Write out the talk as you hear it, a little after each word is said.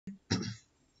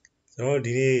ကျွန်တော်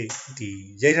ဒီနေ့ဒီ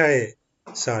ရိုက်ထားတဲ့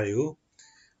စာတွေ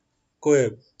ကိုယ့်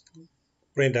ရဲ့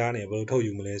printer နဲ့ဘယ်လိုထုတ်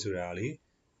ယူမလဲဆိုတာလေ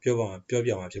ပြော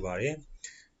ပြမှာဖြစ်ပါတယ်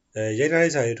ရိုက်ထား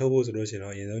တဲ့စာတွေထုတ်ဖို့ဆိုလို့ရှိရင်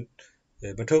တော့အရင်ဆုံး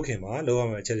မထုတ်ခင်မှာလောက်ရ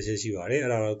မယ့်အချက်တစ်ချက်ရှိပါတယ်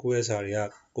အဲ့ဒါတော့ကိုယ့်ရဲ့စာတွေက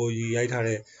ကိုယ်ရိုက်ထား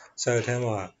တဲ့စာရွက်ထဲ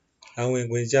မှာအဝင်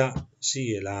ခွင့်ကြရှိ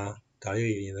ရလားဒါလေး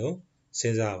တွေအရင်ဆုံးစ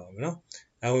ဉ်းစားပါမယ်နော်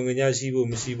အဝင်ခွင့်ကြရှိဖို့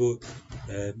မရှိဖို့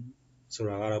ဆို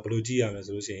တာကတော့ဘယ်လိုကြည့်ရမလဲ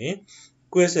ဆိုလို့ရှိရင်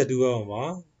quiz တူပါမှာ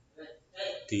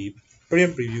ဒီ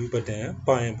print preview button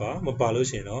ပါရင်ပါမပါလို့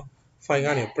ရှိရင်တော့ file က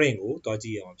နေ print ကိုတွားကြ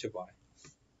ည့်ရမှာဖြစ်ပါတယ်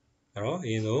အဲ့တော့အ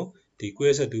ရင်ဆုံးဒီ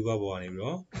quiz တူပါပေါ်ကနေပြီး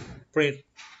တော့ print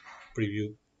preview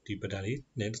ဒီ button လေး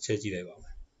နဲ့တစ်ချက်ကြည့်လိုက်ပါမ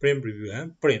ယ် print preview and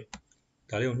print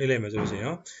ဒါလေးကိုနှိပ်လိုက်မယ်ဆိုလို့ရှိရ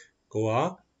င်ကိုက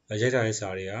ရိုက်ထားတဲ့စာ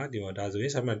တွေကဒီမှာဒါဆိုရ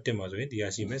င်စာမျက်နှာ1မှာဆိုရင်ဒီဟာ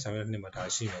ရှိမယ်စာမျက်နှာ2မှာဒါ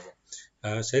ရှိမယ်ပေါ့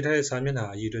ရိုက်ထားတဲ့စာမျက်နှာ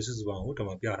အရေးအတွက်စုစုပေါင်းကိုဒီ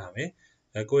မှာပြထားမယ်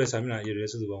ကိုယ့်ရဲ့စာမျက်နှာအရေးအတွက်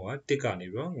စုစုပေါင်းက1ကနေ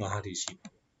ပြီးတော့9အထိရှိမ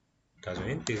ယ်ဒါဆို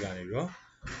ရင်1ကနေပြီးတော့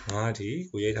9အထိ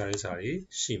ကိုရိုက်ထားတဲ့စာတွေ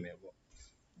ရှိမယ်ပေါ့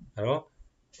အဲ့တော့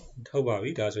ထုတ်ပါ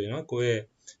ပြီဒါဆိုရင်တော့ကိုယ့်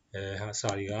ရဲ့စာ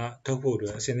တွေကထုတ်ဖို့အတွ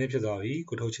က်အဆင်သင့်ဖြစ်သွားပြီ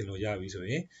ကိုထုတ်ချင်လို့ရပြီဆို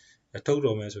ရင်ထုတ်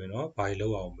တော့မယ်ဆိုရင်တော့ဘာတွေလု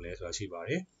ပ်အောင်မလဲဆိုတာရှိပါတ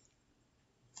ယ်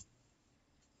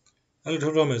အဲ့လိုထု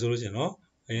တ်တော့မယ်ဆိုလို့ရှိရင်တော့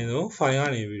အရင်ဆုံး file က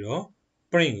နေပြီးတော့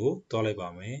print ကိုတွားလိုက်ပါ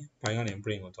မယ် file ကနေ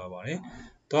print ကိုတွားပါတယ်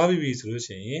တွားပြီးပြီဆိုလို့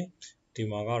ရှိရင်ဒီ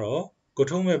မှာကတော့ကို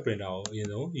ထုတ်မဲ့ printer ကိုအရင်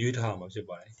ဆုံးရွေးထားမှာဖြစ်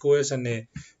ပါတယ်ကိုယ့်ရဲ့စနစ်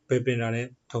ဘယ် printer နဲ့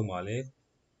ထုတ်မှာလဲ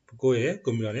ကိုယ့်ရဲ့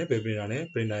computer နဲ့ဘယ် printer နဲ့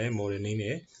printer ရဲ့ model name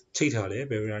နဲ့ချိတ်ထားလဲ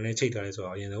ဘယ် printer နဲ့ချိတ်ထားလဲဆို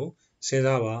တော့အရင်ဆုံးစဉ်း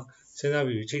စား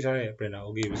ပြီးချိတ်ထားတဲ့ printer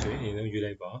okay ပြီဆိုရင်အရင်ဆုံးရွေး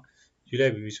လိုက်ပါရွေးလို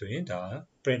က်ပြီဆိုရင်ဒါ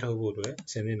print ထုတ်ဖို့အတွက်အ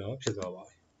ဆင်သင့်တော့ဖြစ်သွားပါ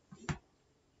ပြီ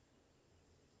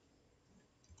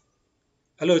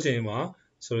အဲ့လိုအချိန်မှာ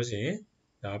ဆိုလို့ရှိရင်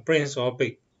ဒါ print or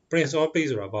page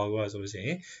ဆိုတာဘာလို့လဲဆိုလို့ရှိရ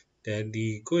င်ဒီ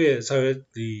ကိုယ့်ရဲ့စာရွက်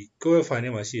ဒီကိုယ့်ရဲ့ file ထဲ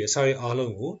မှာရှိတဲ့စာရွက်အား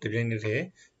လုံးကိုဒီပြိုင်နက်ထဲ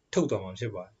ထုတ်သွားမှာဖြ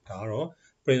စ်ပါတယ်ဒါကတော့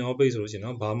print or page ဆိုလို့ရှိရင်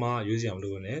တော့ဘာမှရွေးစရာမ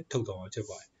လိုဘဲနဲ့ထုတ်သွားမှာဖြစ်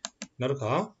ပါတယ်နောက်တစ်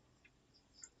ခါ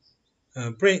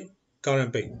print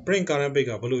current page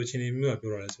ကဘယ်လိုအခြေအနေမျိုး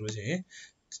ပြောတာလဲဆိုလို့ရှိရင်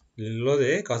လောလောဆ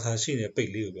ယ်ကာစာရှိနေတဲ့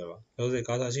page လေးကိုပြောတာလောလောဆယ်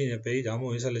ကာစာရှိနေတဲ့ page ဒါမှမ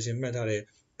ဟုတ် selection မှတ်ထားတဲ့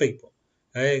page ပေါ့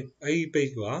အဲ့ဒီ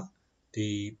page ကဒီ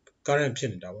current ဖြစ်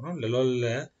နေတာပေါ့နော်လောလောလ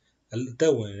တ်အသ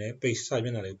က်ဝင်တဲ့ page စာမျ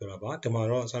က်နှာလေးပြောတာပါဒီမှာ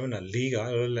တော့စာမျက်နှာ4ကလော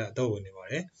လောလတ်အသက်ဝင်နေပါ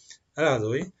တယ်အဲ့ဒါ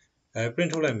ဆိုရင်print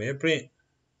ထုတ်လိုက်မယ် print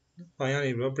file က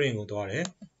နေပြီးတော့ print ကိုသွားတယ်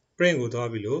print ကိုသွား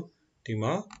ပြီလို့ဒီ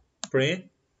မှာ print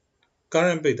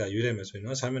current page တာရွေးလိုက်မယ်ဆိုရင်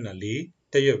တော့စာမျက်နှာ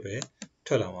4တက်ရွက်ပဲ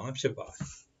ထွက်လာမှာဖြစ်ပါတယ်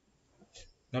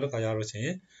နောက်တစ်ခါရတော့ချ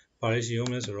င်းဘာလဲရှိအော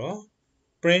င်လဲဆိုတော့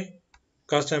print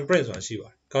custom print ဆိုတာရှိပါ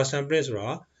တယ် custom print ဆိုတာ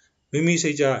မိမိစိ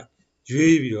တ်ကြ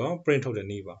ရွေးပြီးတော့ print ထုတ်တဲ့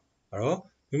နည်းပါအဲ့တော့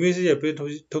မိမိစိတ်ကြ print ထု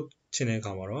တ်ချင်တဲ့အ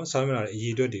ခါမှာတော့စာမျက်နှာရဲ့အ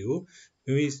ရေးအတွက်တွေကို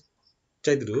မိမိ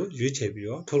ကြိုက်တယ်လို့ရွေးချယ်ပြီး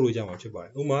တော့ထုတ်လို့ရမှာဖြစ်ပါတ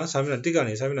ယ်ဥပမာစာမျက်နှာ1က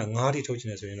နေစာမျက်နှာ5အထိထုတ်ချင်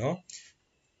တယ်ဆိုရင်တော့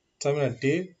စာမျက်နှာ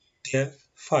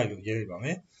1.5လို့ရေးလိုက်ပါမ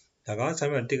ယ်ဒါကစာ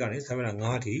မျက်နှာ1ကနေစာမျက်နှာ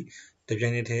5အထိတပြို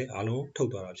င်တည်းထဲအားလုံးထုတ်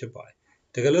သွားတာဖြစ်ပါတယ်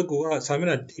တကယ်လို့ကိုကစာမျက်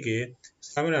နှာ1က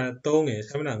စာမျက်နှာ3က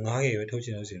စာမျက်နှာ5ကပဲထုတ်ချ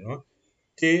င်လို့ဆိုရင်တော့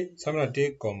စာမျက်နှာ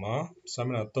1, စာမျ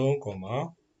က်နှာ3,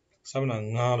 စာမျက်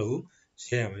နှာ5လို့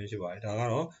ရေးရမှာဖြစ်ပါတယ်ဒါက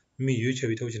တော့မိမိရွေးချယ်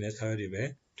ပြီးထုတ်ချင်တဲ့စာရွက်တွေပဲ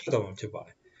ထွက်သွားမှာဖြစ်ပါတ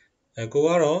ယ်ကိုက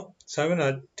တော့စာမျက်နှာ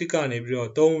1ကနေပြီးတော့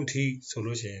3အထိဆို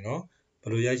လို့ရှိရင်တော့ဘ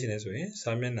ယ်လိုရိုက်ချင်လဲဆိုရင်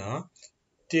စာမျက်နှာ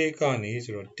1ကနေ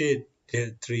ဆိုတော့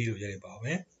1.3လို့ရိုက်ပါမ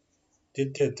ယ်1.3,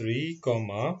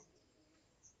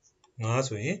 5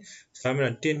ဆိုရင်စာမျက်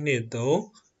နှာ1, 2,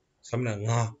 3စာမျက်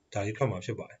နှာ5ဒါလေးထွက်မှာဖြ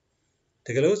စ်ပါတယ်တ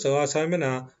ကယ်လို့စာမျက်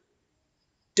နှာ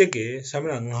1ကစာ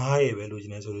မျက်နှာ5ရဲ့ပဲလိုချ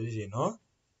င်တယ်ဆိုလို့ရှိရင်တော့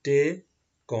1,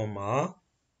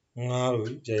 5လို့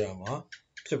ရိုက်ရမှာ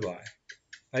ဖြစ်ပါတယ်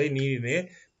အဲ့ဒီနည်းနဲ့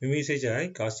မိမိစိတ်ကြိုက်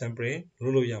custom print လု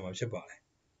ပ်လို့ရမှာဖြစ်ပါတယ်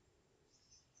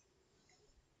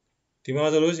ဒီမှာ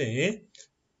ဆိုလို့ရှိရင်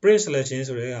print selection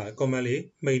ဆိုတဲ့ command လေး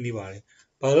မှိတ်နေပါတယ်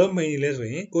ဘာလို့မှိတ်နေလဲဆို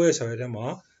ရင်ကိုယ့်ရဲ့စာရွက်ထဲမှာ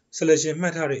selection မှ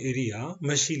တ်ထားတဲ့ area မ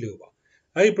ရှိလို့ပါ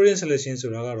အဲ့ဒီ print selection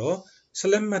ဆိုတာကတော့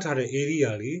select မှတ်ထားတဲ့ area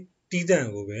လေးတီးတန့်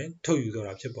ကိုပဲထုတ်ယူသွား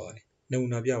တာဖြစ်ပါတယ်နမူ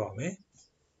နာပြပါမယ်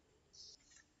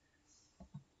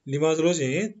ဒီမှာဆိုလို့ရှိ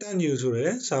ရင်တက်ညူဆို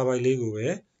တဲ့စာပိုက်လေးကိုပဲ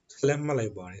select မှတ်လို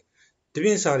က်ပါတယ်ဒီပြ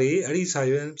င်စာတွေအဲ့ဒီစာ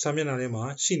မျက်နှာထဲမှာ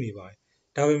ရှိနေပါတယ်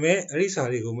ဒါပေမဲ့အဲ့ဒီစာ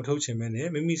တွေကိုမထုတ်ချင်ဘဲနဲ့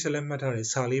မိမိ select မှတ်ထားတဲ့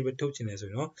စာလေးပဲထုတ်ချင်တယ်ဆို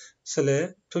ရင်တော့ select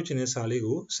ထုတ်ချင်တဲ့စာလေး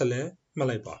ကို select မှတ်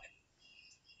လိုက်ပါတယ်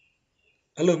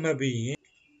အဲ့လိုမှတ်ပြီးရင်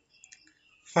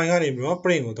file ကနေပြီးတော့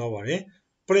print ကိုသွားပါတယ်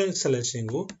print selection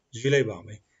ကိုရွေးလိုက်ပါမ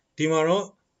ယ်ဒီမှာတော့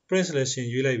print selection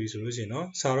ရွေးလိုက်ပြီဆိုလို့ရှိရင်တော့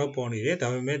စာတော့ပေါ်နေတယ်ဒါ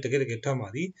ပေမဲ့တကယ်ထပ်မှာ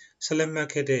ဒီ select မှတ်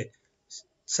ခဲ့တဲ့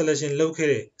selection လုပ်ခဲ့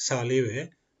တဲ့စာလေးပဲ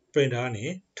printer ကနေ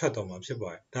ထွက်သွားမှာဖြစ်ပါ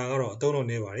တယ်ဒါကတော့အသုံးတော့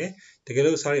နည်းပါတယ်တကယ်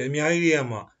လို့စာတွေအများကြီးတွေက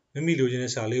မှမိမိလိုချင်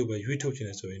တဲ့စာလေးကိုပဲရွေးထုတ်ချင်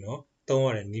တယ်ဆိုရင်တော့သုံးရ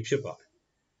တဲ့နည်းဖြစ်ပါတ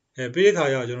ယ်ပြီးတဲ့အခါ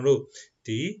ကျတော့ကျွန်တော်တို့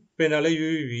ဒီ printer လေး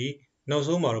ရွေးပြီး နောက်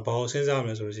ဆုံးမှာတော့ဘာကိုစဉ်းစားရမ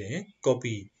လဲဆိုလို့ရှိရင်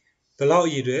copy ဘယ်လောက်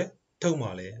အရေးတွေထုတ်မှာ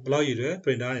လဲဘယ်လောက်အရေးတွေ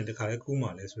printer နဲ့တခါလဲကူးမှာ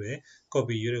လဲဆိုတော့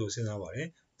copy ရွေးတွေကိုစဉ်းစားပါတယ်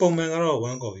ပုံမှန်ကတော့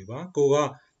1 copy ပါကိုက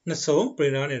2စုံ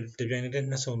printer နဲ့ဒီပြိုင်နေတဲ့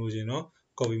2စုံလို့ရှင်တော့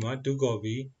copy မှာ2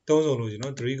 copy 3စုံလို့ရှင်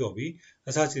တော့3 copy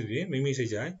အစရှိသဖြင့်မိမိစိ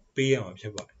တ်ကြိုက်ပေးရမှာဖြ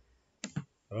စ်ပါတယ်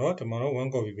အဲ့တော့ဒီမှာတော့1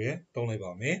 copy ပဲသုံးလိုက်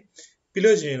ပါမယ်ပြီး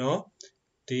လို့ရှိရင်တော့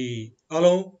ဒီအား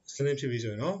လုံးစနစ်ဖြစ်ပြီ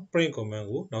ဆိုရင်တော့ print command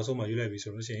ကိုနောက်ဆုံးမှာယူလိုက်ပြီ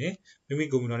ဆိုလို့ရှိရင်မိမိ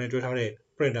ကွန်ပျူတာနဲ့တွဲထားတဲ့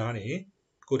printer ကနေ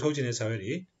ကိုထုတ်ချင်တဲ့စာရွက်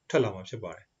တွေထွက်လာမှာဖြစ်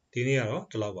ပါတယ်ဒီနေ့ကတော့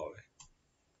ဒီလောက်ပါပဲ